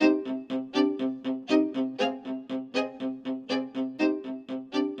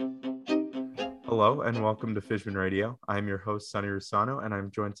Hello and welcome to Fishman Radio. I'm your host, Sunny Rusano, and I'm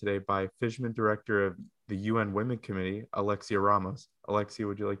joined today by Fishman Director of the UN Women Committee, Alexia Ramos. Alexia,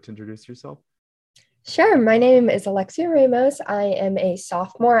 would you like to introduce yourself? Sure. My name is Alexia Ramos. I am a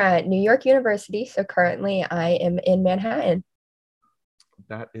sophomore at New York University. So currently I am in Manhattan.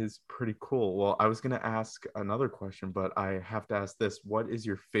 That is pretty cool. Well, I was going to ask another question, but I have to ask this. What is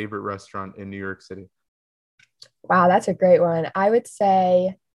your favorite restaurant in New York City? Wow, that's a great one. I would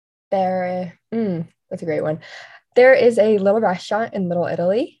say that's a great one. There is a little restaurant in Little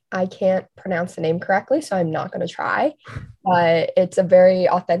Italy. I can't pronounce the name correctly, so I'm not going to try. But it's a very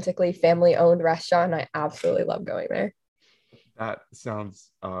authentically family-owned restaurant. I absolutely love going there. That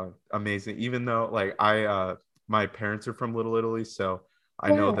sounds amazing. Even though, I my parents are from Little Italy, so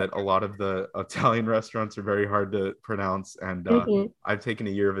I know Wow. that a lot of the Italian restaurants are very hard to pronounce, and Mhm. I've taken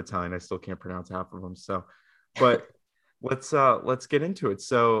a year of Italian. I still can't pronounce half of them. So, but let's get into it.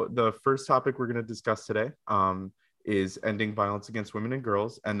 So the first topic we're going to discuss today is ending violence against women and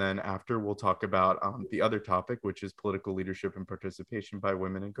girls, and then after we'll talk about the other topic, which is political leadership and participation by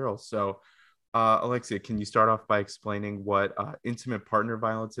women and girls. So, Alexia, can you start off by explaining what intimate partner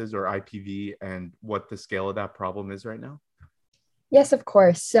violence is, or IPV, and what the scale of that problem is right now? Yes, of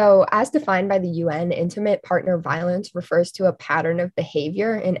course. So, as defined by the UN, intimate partner violence refers to a pattern of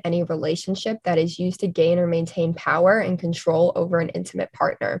behavior in any relationship that is used to gain or maintain power and control over an intimate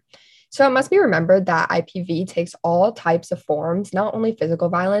partner. So, it must be remembered that IPV takes all types of forms, not only physical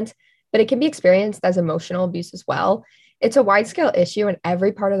violence, but it can be experienced as emotional abuse as well. It's a wide scale issue in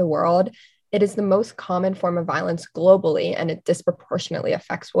every part of the world. It is the most common form of violence globally, and it disproportionately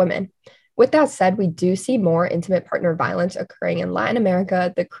affects women. With that said, we do see more intimate partner violence occurring in Latin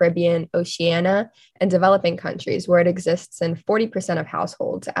America, the Caribbean, Oceania, and developing countries where it exists in 40% of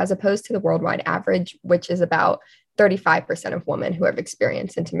households, as opposed to the worldwide average, which is about 35% of women who have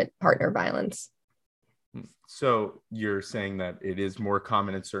experienced intimate partner violence. So you're saying that it is more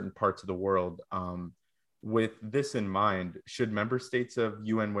common in certain parts of the world. With this in mind, should member states of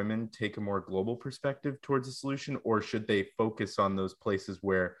UN Women take a more global perspective towards a solution, or should they focus on those places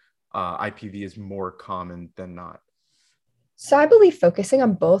where IPV is more common than not? So, I believe focusing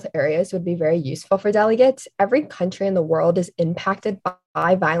on both areas would be very useful for delegates. Every country in the world is impacted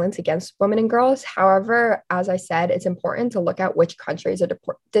by violence against women and girls. However, as I said, it's important to look at which countries are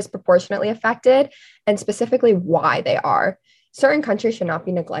disproportionately affected and specifically why they are. Certain countries should not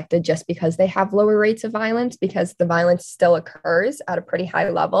be neglected just because they have lower rates of violence, because the violence still occurs at a pretty high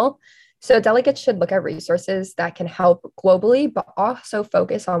level. So, delegates should look at resources that can help globally, but also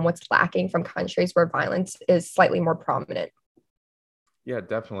focus on what's lacking from countries where violence is slightly more prominent. Yeah,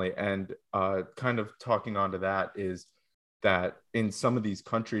 definitely. And kind of talking on to that is that in some of these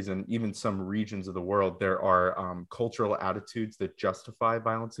countries and even some regions of the world, there are cultural attitudes that justify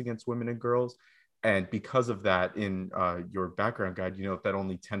violence against women and girls. And because of that, in your background guide, you know that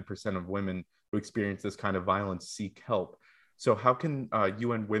only 10% of women who experience this kind of violence seek help. So, how can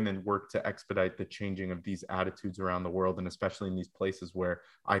UN Women work to expedite the changing of these attitudes around the world, and especially in these places where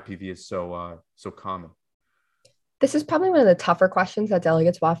IPV is so common? This is probably one of the tougher questions that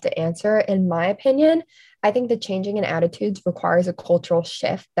delegates will have to answer. In my opinion, I think the changing in attitudes requires a cultural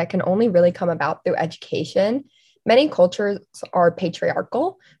shift that can only really come about through education. Many cultures are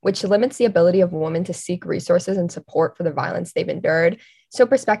patriarchal, which limits the ability of women to seek resources and support for the violence they've endured. So,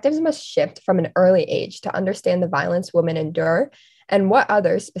 perspectives must shift from an early age to understand the violence women endure and what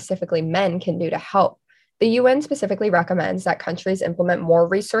others, specifically men, can do to help. The UN specifically recommends that countries implement more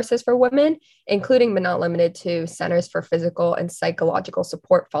resources for women, including but not limited to centers for physical and psychological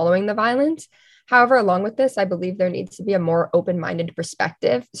support following the violence. However, along with this, I believe there needs to be a more open minded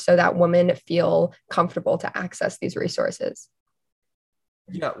perspective so that women feel comfortable to access these resources.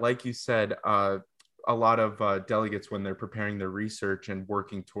 Yeah, like you said, a lot of delegates, when they're preparing their research and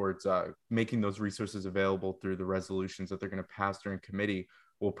working towards making those resources available through the resolutions that they're going to pass during committee,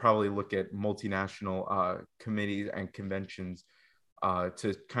 will probably look at multinational committees and conventions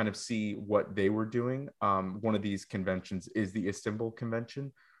to kind of see what they were doing. One of these conventions is the Istanbul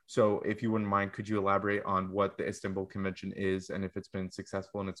Convention. So, if you wouldn't mind, could you elaborate on what the Istanbul Convention is and if it's been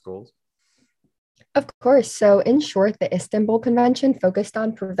successful in its goals? Of course. So, in short, the Istanbul Convention focused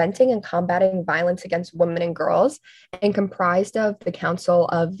on preventing and combating violence against women and girls and comprised of the Council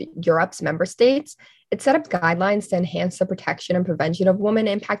of Europe's member states. It set up guidelines to enhance the protection and prevention of women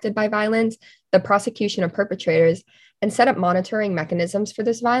impacted by violence, the prosecution of perpetrators, and set up monitoring mechanisms for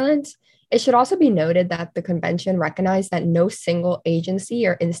this violence. It should also be noted that the convention recognized that no single agency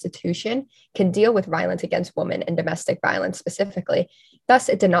or institution can deal with violence against women and domestic violence specifically. Thus,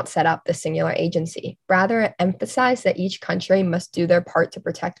 it did not set up the singular agency. Rather, it emphasized that each country must do their part to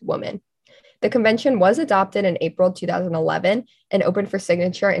protect women. The convention was adopted in April 2011 and opened for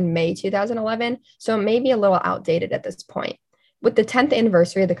signature in May 2011, so it may be a little outdated at this point. With the 10th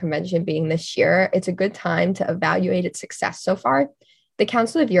anniversary of the convention being this year, it's a good time to evaluate its success so far. The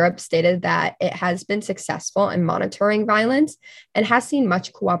Council of Europe stated that it has been successful in monitoring violence and has seen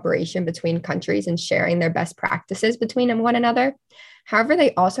much cooperation between countries in sharing their best practices between one another. However,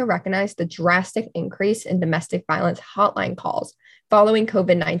 they also recognize the drastic increase in domestic violence hotline calls following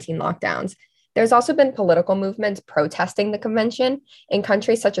COVID-19 lockdowns. There's also been political movements protesting the convention in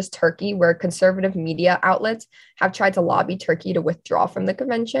countries such as Turkey, where conservative media outlets have tried to lobby Turkey to withdraw from the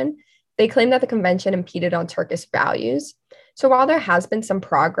convention. They claim that the convention impeded on Turkish values. So while there has been some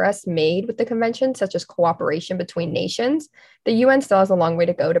progress made with the convention, such as cooperation between nations, the UN still has a long way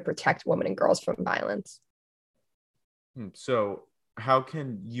to go to protect women and girls from violence. So how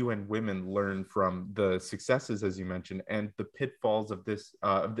can UN women learn from the successes, as you mentioned, and the pitfalls of the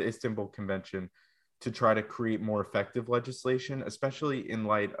Istanbul Convention to try to create more effective legislation, especially in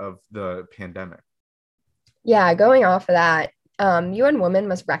light of the pandemic? Yeah, going off of that, UN women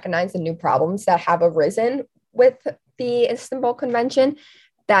must recognize the new problems that have arisen with the Istanbul Convention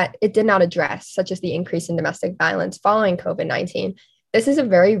that it did not address, such as the increase in domestic violence following COVID-19. This is a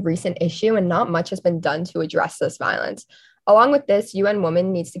very recent issue, and not much has been done to address this violence. Along with this, UN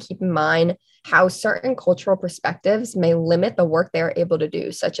Women needs to keep in mind how certain cultural perspectives may limit the work they are able to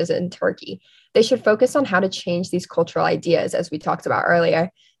do, such as in Turkey. They should focus on how to change these cultural ideas, as we talked about earlier,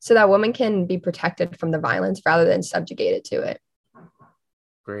 so that women can be protected from the violence rather than subjugated to it.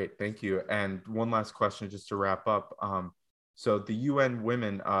 Great, thank you. And one last question just to wrap up. So the UN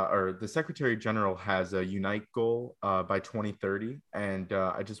Women, or the Secretary General has a Unite goal by 2030. And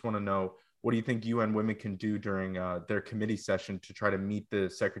I just want to know, what do you think UN Women can do during their committee session to try to meet the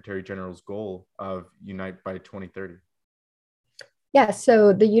Secretary General's goal of Unite by 2030? Yeah,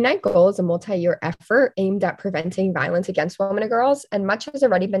 so the Unite goal is a multi-year effort aimed at preventing violence against women and girls, and much has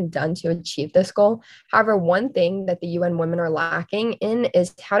already been done to achieve this goal. However, one thing that the UN women are lacking in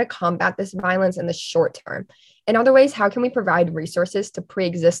is how to combat this violence in the short term. In other ways, how can we provide resources to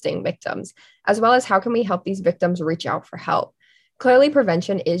pre-existing victims, as well as how can we help these victims reach out for help? Clearly,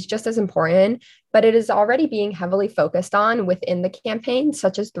 prevention is just as important, but it is already being heavily focused on within the campaign,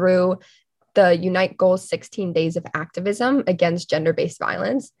 such as through the Unite Goals 16 Days of Activism Against Gender-Based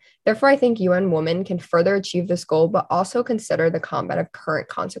Violence. Therefore, I think UN Women can further achieve this goal, but also consider the combat of current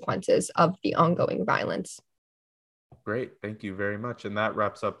consequences of the ongoing violence. Great, thank you very much. And that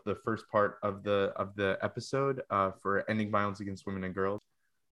wraps up the first part of the episode for ending violence against women and girls.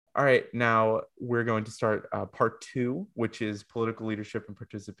 All right, now we're going to start part 2, which is political leadership and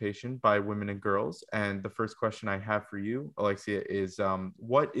participation by women and girls. And the first question I have for you, Alexia, is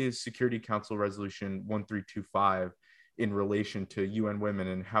what is Security Council Resolution 1325 in relation to UN Women,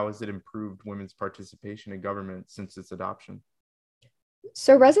 and how has it improved women's participation in government since its adoption?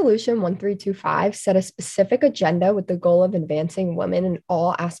 So, Resolution 1325 set a specific agenda with the goal of advancing women in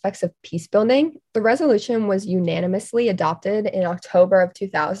all aspects of peace building. The resolution was unanimously adopted in October of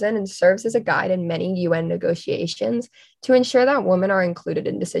 2000 and serves as a guide in many UN negotiations to ensure that women are included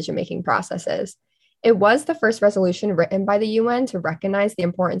in decision-making processes. It was the first resolution written by the UN to recognize the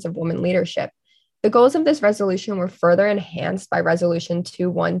importance of women leadership. The goals of this resolution were further enhanced by Resolution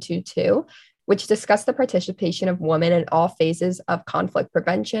 2122, which discussed the participation of women in all phases of conflict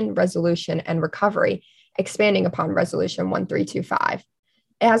prevention, resolution, and recovery, expanding upon Resolution 1325.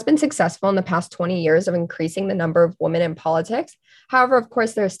 It has been successful in the past 20 years of increasing the number of women in politics. However, of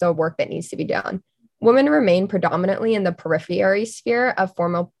course, there is still work that needs to be done. Women remain predominantly in the periphery sphere of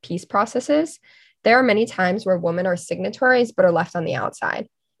formal peace processes. There are many times where women are signatories but are left on the outside.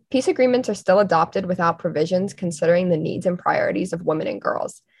 Peace agreements are still adopted without provisions considering the needs and priorities of women and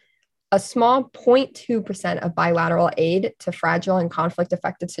girls. A small 0.2% of bilateral aid to fragile and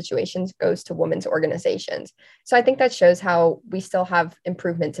conflict-affected situations goes to women's organizations. So I think that shows how we still have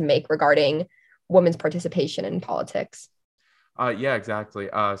improvement to make regarding women's participation in politics. Yeah, exactly.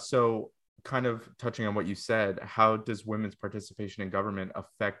 So kind of touching on what you said, how does women's participation in government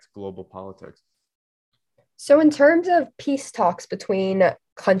affect global politics? So in terms of peace talks between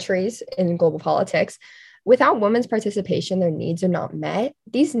countries in global politics, without women's participation, their needs are not met.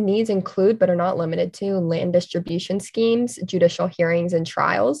 These needs include, but are not limited to, land distribution schemes, judicial hearings and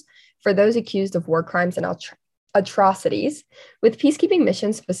trials for those accused of war crimes and atrocities. With peacekeeping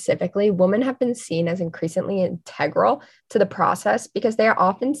missions specifically, women have been seen as increasingly integral to the process because they are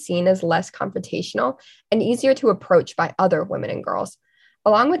often seen as less confrontational and easier to approach by other women and girls.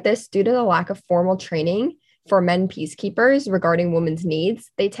 Along with this, due to the lack of formal training for men peacekeepers regarding women's needs,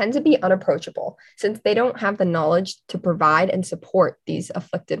 they tend to be unapproachable since they don't have the knowledge to provide and support these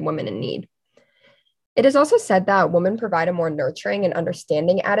afflicted women in need. It is also said that women provide a more nurturing and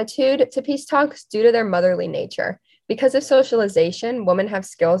understanding attitude to peace talks due to their motherly nature. Because of socialization, women have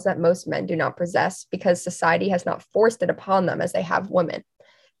skills that most men do not possess because society has not forced it upon them as they have women.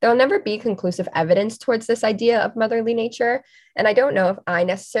 There'll never be conclusive evidence towards this idea of motherly nature, and I don't know if I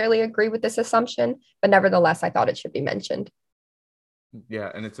necessarily agree with this assumption, but nevertheless, I thought it should be mentioned.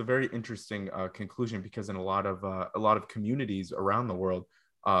 Yeah, and it's a very interesting conclusion because in a lot of communities around the world,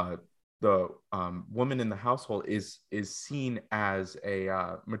 the woman in the household is seen as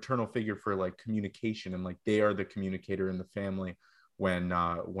a maternal figure for like communication, and like they are the communicator in the family when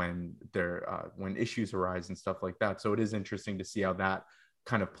issues arise and stuff like that. So it is interesting to see how that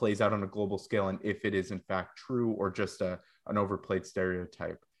kind of plays out on a global scale, and if it is in fact true or just an overplayed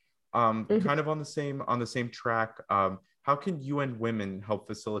stereotype. Mhm. Kind of on the same track. How can UN Women help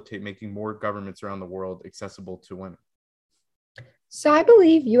facilitate making more governments around the world accessible to women? So I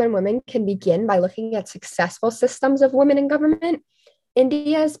believe UN Women can begin by looking at successful systems of women in government.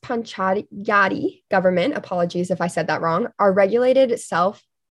 India's Panchayati government, apologies if I said that wrong, are regulated self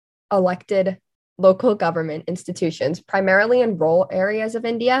elected local government institutions, primarily in rural areas of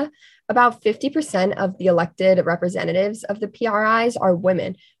India. About 50% of the elected representatives of the PRIs are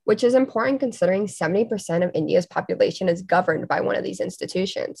women, which is important considering 70% of India's population is governed by one of these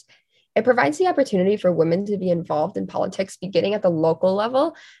institutions. It provides the opportunity for women to be involved in politics beginning at the local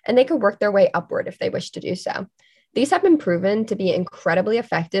level, and they could work their way upward if they wish to do so. These have been proven to be incredibly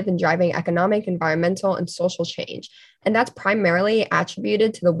effective in driving economic, environmental, and social change, and that's primarily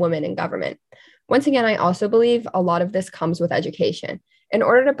attributed to the women in government. Once again, I also believe a lot of this comes with education. In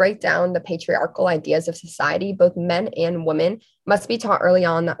order to break down the patriarchal ideas of society, both men and women must be taught early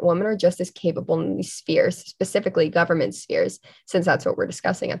on that women are just as capable in these spheres, specifically government spheres, since that's what we're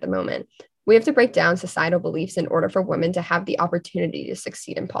discussing at the moment. We have to break down societal beliefs in order for women to have the opportunity to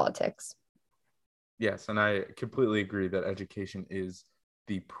succeed in politics. Yes, and I completely agree that education is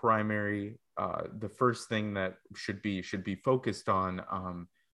the first thing that should be focused on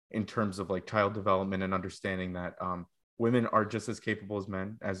in terms of like child development and understanding that women are just as capable as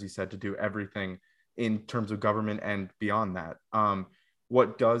men, as you said, to do everything in terms of government and beyond that.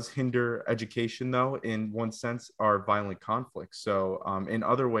 What does hinder education, though, in one sense, are violent conflicts. So, in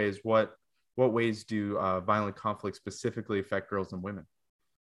other ways, what ways do violent conflicts specifically affect girls and women?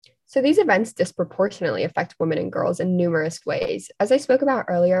 So, these events disproportionately affect women and girls in numerous ways. As I spoke about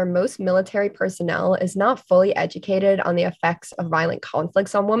earlier, most military personnel is not fully educated on the effects of violent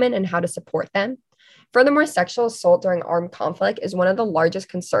conflicts on women and how to support them. Furthermore, sexual assault during armed conflict is one of the largest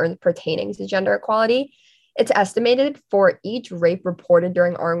concerns pertaining to gender equality. It's estimated for each rape reported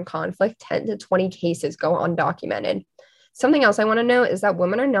during armed conflict, 10 to 20 cases go undocumented. Something else I want to note is that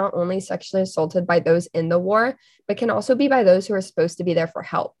women are not only sexually assaulted by those in the war, but can also be by those who are supposed to be there for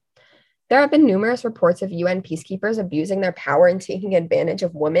help. There have been numerous reports of UN peacekeepers abusing their power and taking advantage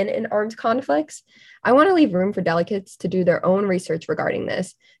of women in armed conflicts. I want to leave room for delegates to do their own research regarding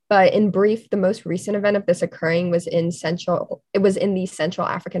this, but in brief, the most recent event of this occurring was in the Central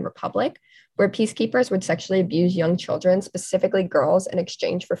African Republic, where peacekeepers would sexually abuse young children, specifically girls, in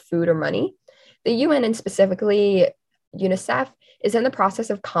exchange for food or money. The UN and specifically UNICEF is in the process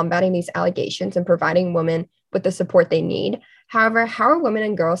of combating these allegations and providing women with the support they need. However, how are women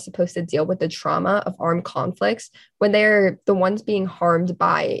and girls supposed to deal with the trauma of armed conflicts when they're the ones being harmed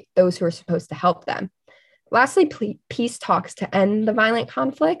by those who are supposed to help them? Lastly, peace talks to end the violent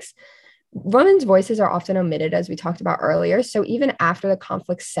conflicts. Women's voices are often omitted, as we talked about earlier. So even after the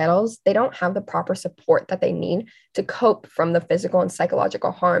conflict settles, they don't have the proper support that they need to cope from the physical and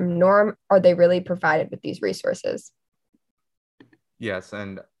psychological harm, nor are they really provided with these resources. Yes,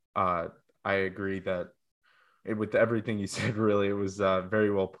 and I agree that with everything you said, really, it was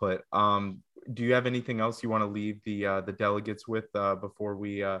very well put. Do you have anything else you want to leave the delegates with before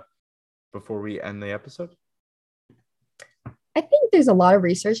we end the episode? I think there's a lot of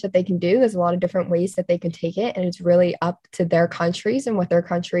research that they can do. There's a lot of different ways that they can take it. And it's really up to their countries and what their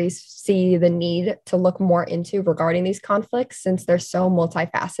countries see the need to look more into regarding these conflicts, since they're so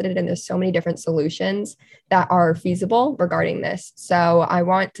multifaceted and there's so many different solutions that are feasible regarding this. So I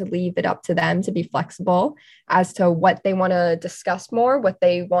want to leave it up to them to be flexible as to what they want to discuss more, what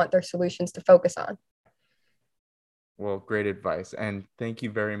they want their solutions to focus on. Well, great advice, and thank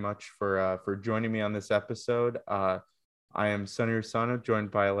you very much for joining me on this episode. I am Sunny Ursano,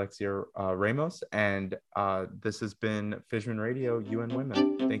 joined by Alexia Ramos, and this has been Fishman Radio, UN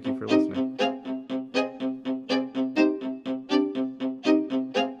Women. Thank you for listening.